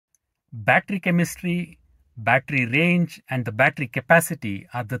Battery chemistry, battery range, and the battery capacity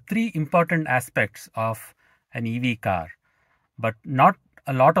are the three important aspects of an EV car. But not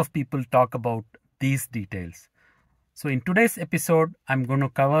a lot of people talk about these details. So, in today's episode, I'm going to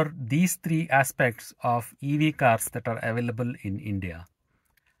cover these three aspects of EV cars that are available in India.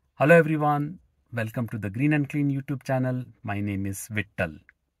 Hello, everyone. Welcome to the Green and Clean YouTube channel. My name is Vittal.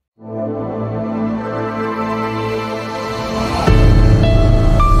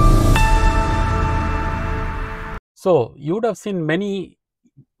 So you would have seen many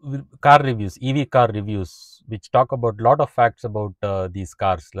car reviews, EV car reviews, which talk about a lot of facts about these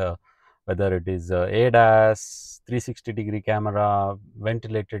cars, whether it is ADAS, 360-degree camera,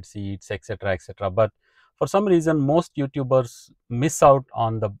 ventilated seats, etc., etc. But for some reason, most YouTubers miss out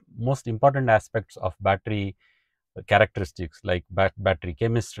on the most important aspects of battery characteristics, like battery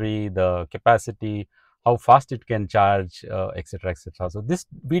chemistry, the capacity, how fast it can charge, etc., etc. So this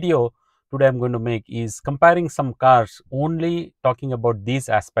video today I'm going to make is comparing some cars, only talking about these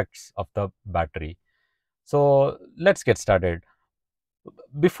aspects of the battery. So let's get started.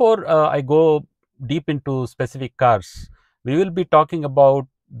 Before I go deep into specific cars, we will be talking about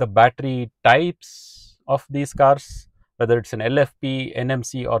the battery types of these cars, whether it's an LFP,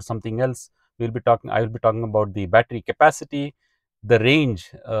 NMC, or something else. I will be talking about the battery capacity, the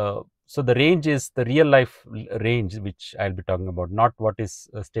range. So the range is the real life range, which I'll be talking about, not what is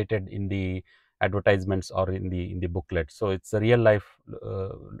stated in the advertisements or in the booklet. So it's the real life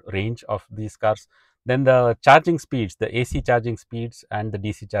range of these cars. Then the charging speeds, the AC charging speeds and the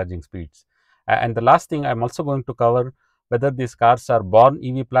DC charging speeds. And the last thing I'm also going to cover, whether these cars are born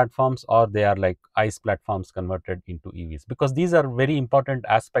EV platforms or they are like ICE platforms converted into EVs, because these are very important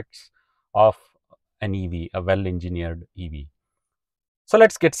aspects of an EV, a well engineered EV. So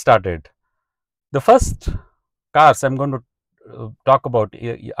let's get started. The first cars I'm going to talk about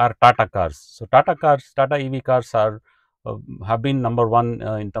are Tata cars. So Tata EV cars are have been number one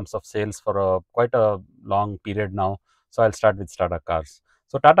in terms of sales for quite a long period now. So I'll start with Tata cars.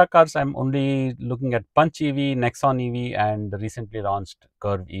 So Tata cars, I'm only looking at Punch EV, Nexon EV, and the recently launched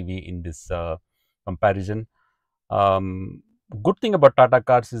Curve EV in this comparison. Good thing about Tata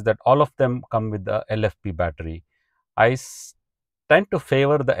cars is that all of them come with the LFP battery. I tend to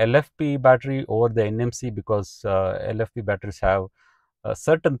favor the LFP battery over the NMC because LFP batteries have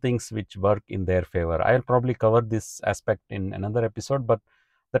certain things which work in their favor. I will probably cover this aspect in another episode, but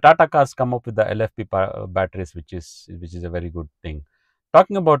the Tata cars come up with the LFP batteries, which is a very good thing.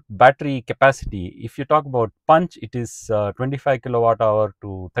 Talking about battery capacity, if you talk about Punch, it is 25 kilowatt hour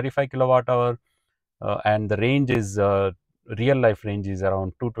to 35 kilowatt hour, and the range is real life range is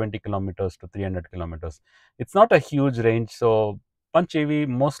around 220 kilometers to 300 kilometers. It's not a huge range, so Punch EV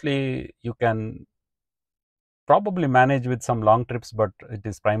mostly you can probably manage with some long trips, but it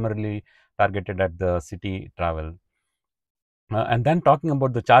is primarily targeted at the city travel. And then talking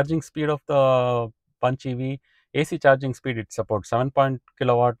about the charging speed of the Punch EV, AC charging speed, it supports 7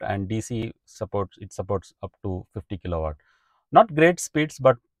 kilowatt, and DC supports up to 50 kilowatt. Not great speeds,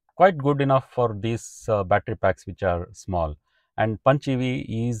 but quite good enough for these battery packs which are small. And Punch EV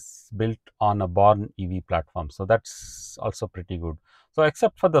is built on a Born EV platform, so that's also pretty good. So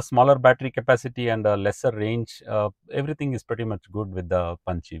except for the smaller battery capacity and a lesser range, everything is pretty much good with the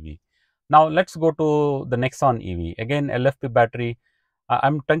Punch EV. Now let's go to the Nexon EV. Again, LFP battery.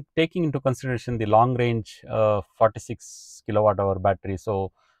 I'm taking into consideration the long range 46 kilowatt hour battery.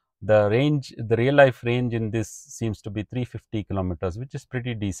 So the range, the real life range in this seems to be 350 kilometers, which is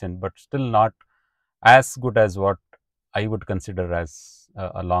pretty decent, but still not as good as what I would consider as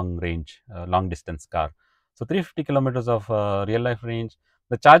a long range, long distance car. So 350 kilometers of real life range.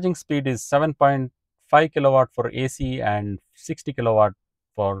 The charging speed is 7.5 kilowatt for AC and 60 kilowatt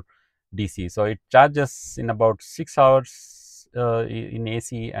for DC. So it charges in about 6 hours in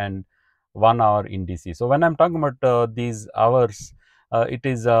AC and 1 hour in DC. So when I'm talking about these hours, it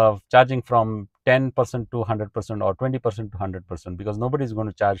is charging from 10% to 100% or 20% to 100%, because nobody is going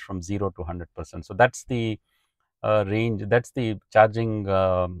to charge from 0 to 100%. So that's the range, that's the charging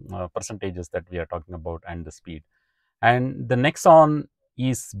percentages that we are talking about, and the speed. And the Nexon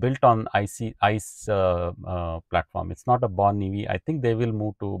is built on ICE platform. It's not a Born EV. I think they will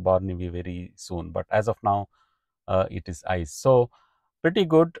move to Born EV very soon, but as of now it is ICE. So pretty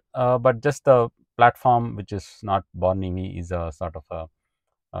good, but just the platform which is not Born EV is a sort of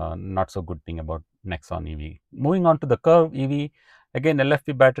a not so good thing about Nexon EV. Moving on to the Curve EV, again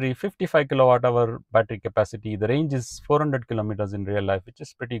LFP battery, 55 kilowatt hour battery capacity. The range is 400 kilometers in real life, which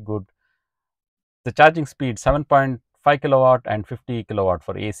is pretty good. The charging speed 7.5 kilowatt and 50 kilowatt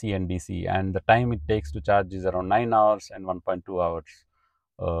for AC and DC, and the time it takes to charge is around 9 hours and 1.2 hours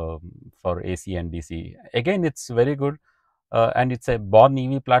for AC and DC. Again, it's very good, and it's a born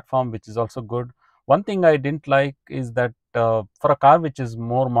EV platform, which is also good. One thing I didn't like is that for a car which is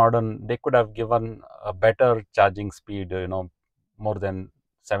more modern, they could have given a better charging speed, more than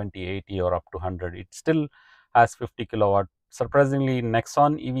 70, 80 or up to 100. It still has 50 kilowatt. Surprisingly,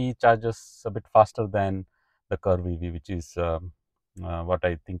 Nexon EV charges a bit faster than the Curve EV, which is what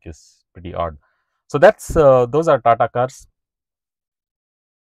I think is pretty odd. So that's those are Tata cars.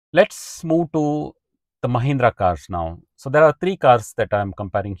 Let's move to the Mahindra cars now. So there are three cars that I am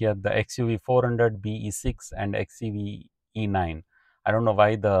comparing here: the XUV 400 BE6 and XUV E9. I don't know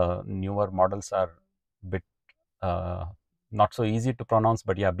why the newer models are a bit uh, not so easy to pronounce,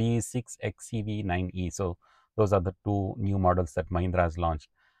 but yeah, BE6 XUV 9E. So those are the two new models that Mahindra has launched.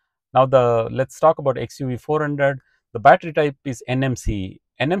 Now let's talk about XUV 400. The battery type is NMC.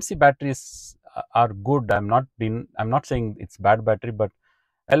 NMC batteries are good. I'm not saying it's bad battery, but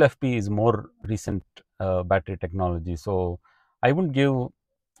LFP is more recent battery technology. So I wouldn't give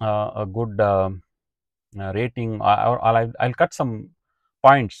a good rating, or I'll cut some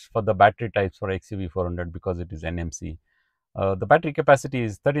points for the battery types for XUV 400 because it is NMC. The battery capacity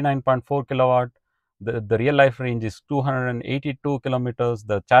is 39.4 kilowatt. The real life range is 282 kilometers.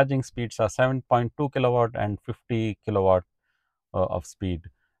 The charging speeds are 7.2 kilowatt and 50 kilowatt of speed,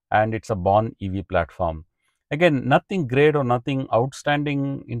 and it's a born EV platform. Again, nothing great or nothing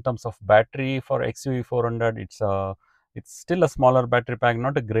outstanding in terms of battery for XUV 400. It's still a smaller battery pack,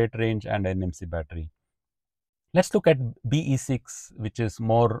 not a great range, and NMC battery. Let's look at BE6, which is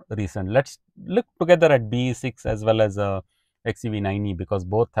more recent. Let's look together at BE6 as well as XUV9E because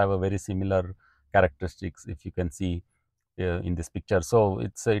both have a very similar characteristics, if you can see in this picture. So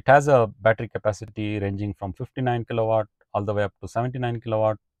it has a battery capacity ranging from 59 kilowatt all the way up to 79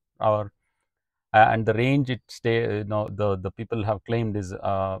 kilowatt hour, and the range the people have claimed is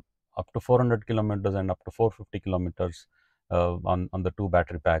up to 400 kilometers and up to 450 kilometers on the two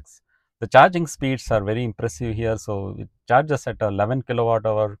battery packs. The charging speeds are very impressive here. So it charges at 11 kilowatt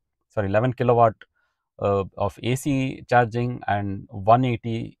of AC charging and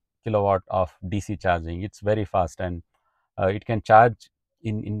 180 kilowatt of DC charging. It's very fast, and it can charge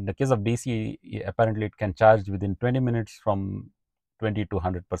in the case of DC. Apparently, it can charge within 20 minutes from 20 to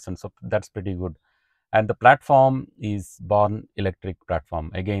 100%. So that's pretty good. And the platform is born electric platform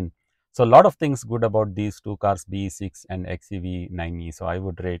again. So a lot of things good about these two cars, BE6 and XEV 9E. So I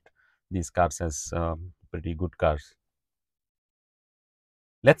would rate these cars as pretty good cars.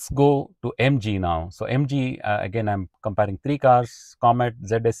 Let's go to MG now. So MG, again, I'm comparing three cars: Comet,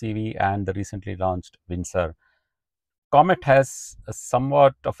 ZSEV, and the recently launched Windsor. Comet has a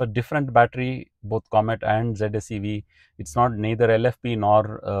somewhat of a different battery, both Comet and ZSEV. It's not neither LFP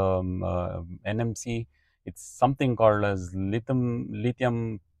nor NMC. It's something called as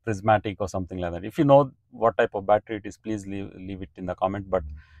lithium prismatic or something like that. If you know what type of battery it is, please leave it in the comment. But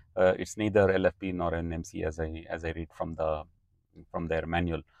it's neither LFP nor NMC as I read from their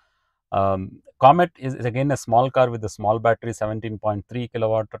manual. Comet is again a small car with a small battery, 17.3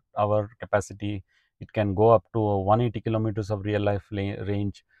 kilowatt hour capacity. It can go up to 180 kilometers of real life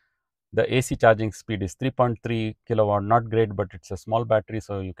range. The AC charging speed is 3.3 kilowatt, not great, but it's a small battery,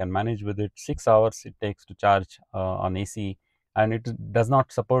 so you can manage with it. 6 hours it takes to charge on AC, and it does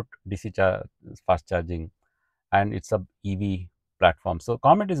not support DC fast charging, and it's a EV platform. So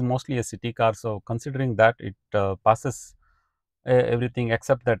Comet is mostly a city car, so considering that, it passes everything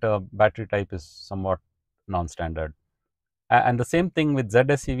except that battery type is somewhat non-standard. And the same thing with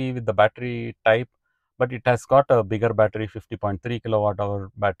ZSEV with the battery type, but it has got a bigger battery, 50.3 kilowatt hour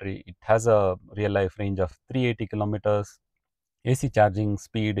battery. It has a real life range of 380 kilometers. AC charging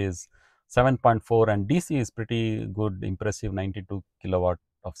speed is 7.4, and DC is pretty good, impressive 92 kilowatt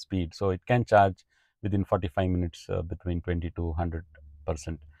of speed. So it can charge within 45 minutes between 20 to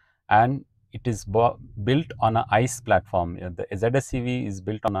 100%. And it is built on a ICE platform. The ZSEV is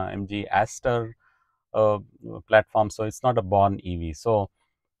built on a MG Aster uh, platform, so it's not a born EV. So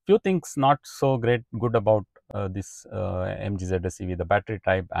few things not so good about this MG ZSEV, the battery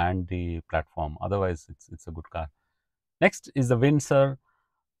type and the platform. Otherwise, it's a good car. Next is the Windsor,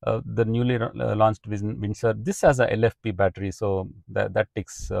 the newly launched Windsor. This has a LFP battery, so that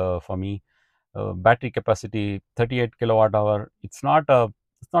ticks for me. Battery capacity 38 kilowatt hour. It's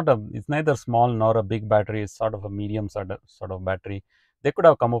neither small nor a big battery. It's sort of a medium sort of battery. They could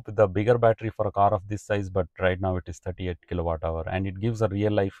have come up with a bigger battery for a car of this size, but right now it is 38 kilowatt hour, and it gives a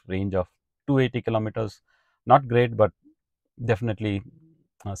real life range of 280 kilometers. Not great, but definitely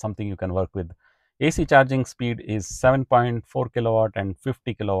something you can work with. AC charging speed is 7.4 kilowatt and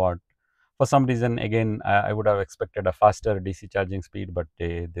 50 kilowatt. For some reason, again, I would have expected a faster DC charging speed, but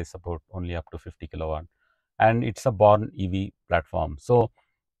they support only up to 50 kilowatt, and it's a born EV platform. So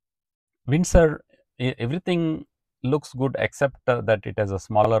Windsor, everything looks good except that it has a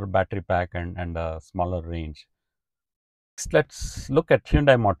smaller battery pack and a smaller range. Next, let's look at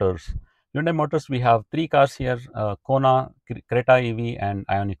Hyundai Motors. Hyundai Motors, we have three cars here: Kona, Creta EV, and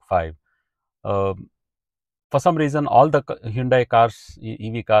Ioniq 5. Uh, for some reason, all the Hyundai cars,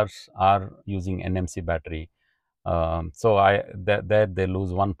 EV cars, are using NMC battery. So there they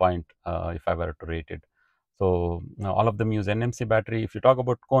lose 1 point if I were to rate it. So all of them use NMC battery. If you talk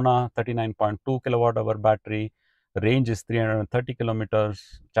about Kona, 39.2 kilowatt hour battery, range is 330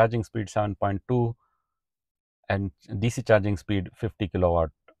 kilometers, charging speed 7.2, and DC charging speed 50 kilowatt,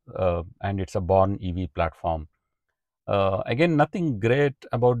 and it's a born EV platform. Again, nothing great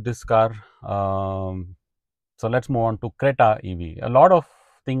about this car. So let's move on to Creta EV. A lot of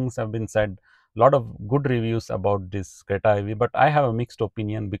things have been said, a lot of good reviews about this Creta EV, but I have a mixed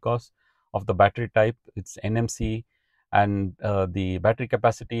opinion because of the battery type. It's NMC, and the battery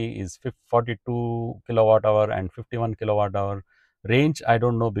capacity is 42 kilowatt hour and 51 kilowatt hour. Range, I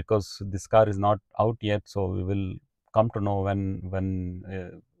don't know because this car is not out yet, so we will come to know when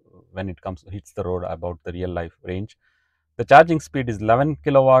it hits the road about the real life range. The charging speed is 11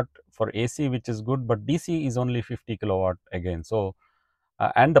 kilowatt for AC, which is good, but DC is only 50 kilowatt again. So,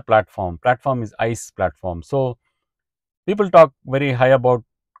 and the platform is ICE platform. So, people talk very high about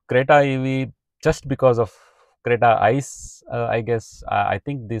Creta EV just because of Creta ICE. I guess I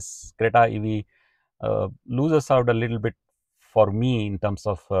think this Creta EV loses out a little bit for me in terms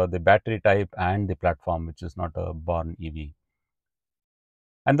of the battery type and the platform, which is not a born EV.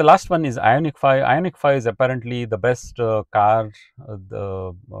 And the last one is Ioniq 5. Ioniq 5 is apparently the best car,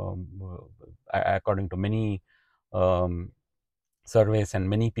 according to many um, surveys and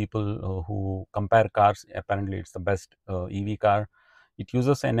many people who compare cars. Apparently, it's the best EV car. It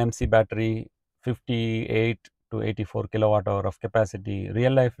uses an NMC battery, 58 to 84 kilowatt hour of capacity,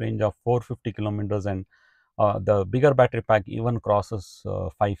 real life range of 450 kilometers, and the bigger battery pack even crosses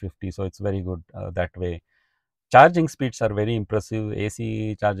 550. So it's very good that way. Charging speeds are very impressive.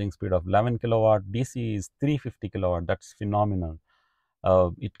 AC charging speed of 11 kilowatt, DC is 350 kilowatt. That's phenomenal.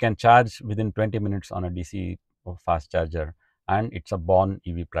 It can charge within 20 minutes on a DC fast charger, and it's a born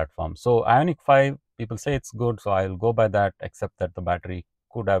EV platform. So Ioniq 5, people say it's good, so I'll go by that, except that the battery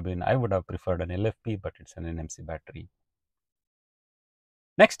could have been, I would have preferred an LFP, but it's an NMC battery.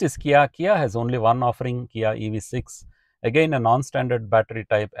 Next is Kia. Kia has only one offering, Kia EV6. Again, a non-standard battery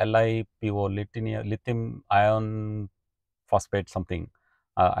type, LiPo, lithium ion phosphate something,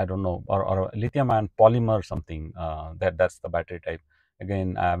 I don't know, or lithium ion polymer something. That's the battery type.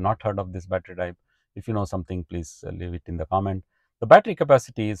 Again, I have not heard of this battery type. If you know something, please leave it in the comment. The battery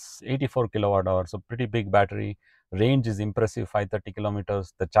capacity is 84 kilowatt hour, so pretty big battery. Range is impressive, 530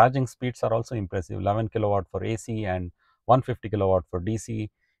 kilometers. The charging speeds are also impressive, 11 kilowatt for AC and 150 kilowatt for DC.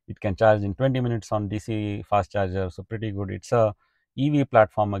 It can charge in 20 minutes on DC fast charger, so pretty good. It's a EV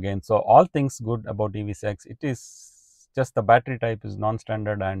platform again. So all things good about EV6. It is just the battery type is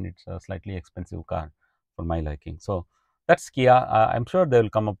non-standard and it's a slightly expensive car for my liking. So that's Kia. I'm sure they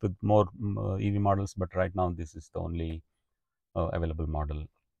will come up with more EV models, but right now this is the only available model.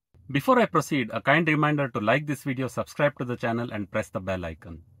 Before I proceed, a kind reminder to like this video, subscribe to the channel and press the bell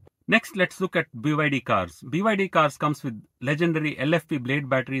icon. Next, let's look at BYD cars. BYD cars comes with legendary LFP blade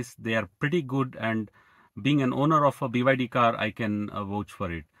batteries. They are pretty good, and being an owner of a BYD car, I can vouch for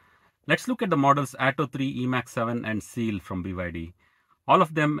it. Let's look at the models Atto 3, Emax 7 and Seal from BYD. All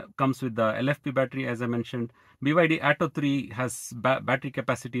of them comes with the LFP battery, as I mentioned. BYD Atto 3 has battery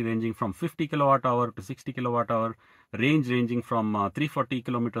capacity ranging from 50 kilowatt hour to 60 kilowatt hour, range ranging from 340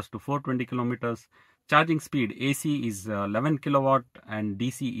 kilometers to 420 kilometers. Charging speed, AC is 11 kilowatt and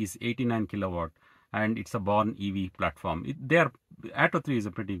DC is 89 kilowatt, and it's a born EV platform. Atto 3 is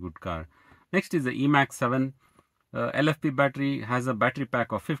a pretty good car. Next is the Emax 7. LFP battery has a battery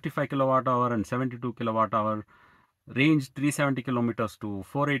pack of 55 kilowatt hour and 72 kilowatt hour, range 370 kilometers to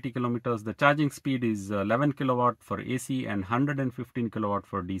 480 kilometers. The charging speed is 11 kilowatt for AC and 115 kilowatt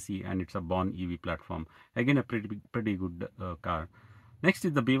for DC, and it's a born EV platform. Again, a pretty good car. Next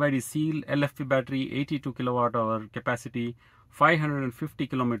is the BYD Seal LFP battery, 82 kilowatt hour capacity, 550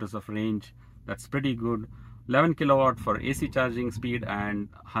 kilometers of range. That's pretty good. 11 kilowatt for AC charging speed and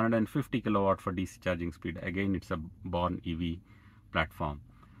 150 kilowatt for DC charging speed. Again, it's a born EV platform.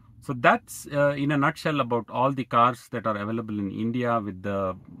 So that's in a nutshell about all the cars that are available in India with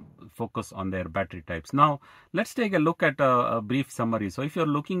the focus on their battery types. Now, let's take a look at a brief summary. So if you're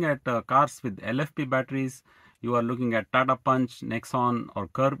looking at cars with LFP batteries, you are looking at Tata Punch, Nexon or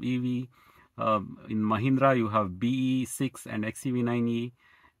Curve EV. In Mahindra, you have BE6 and XEV9E.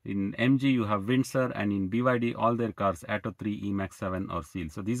 In MG, you have Windsor, and in BYD, all their cars, Atto 3, E-Max 7 or Seal.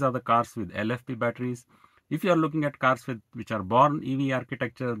 So these are the cars with LFP batteries. If you are looking at cars which are born EV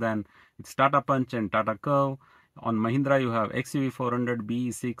architecture, then it's Tata Punch and Tata Curve. On Mahindra, you have XEV 400,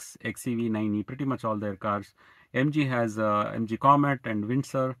 BE6, XEV 9E, pretty much all their cars. MG has MG Comet and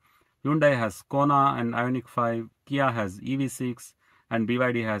Windsor. Hyundai has Kona and Ioniq 5. Kia has EV6, and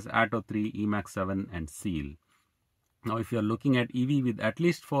BYD has Atto 3, E-Max 7 and Seal. Now, if you are looking at EV with at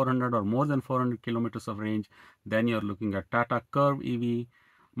least 400 or more than 400 kilometers of range, then you are looking at Tata Curve EV,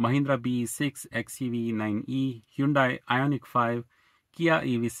 Mahindra BE6, XEV 9E, Hyundai Ioniq 5, Kia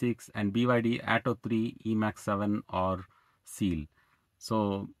EV6, and BYD Atto 3, E-Max 7 or Seal.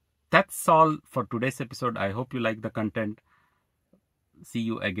 So that's all for today's episode. I hope you like the content. See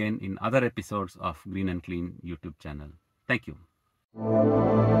you again in other episodes of Green and Clean YouTube channel. Thank you.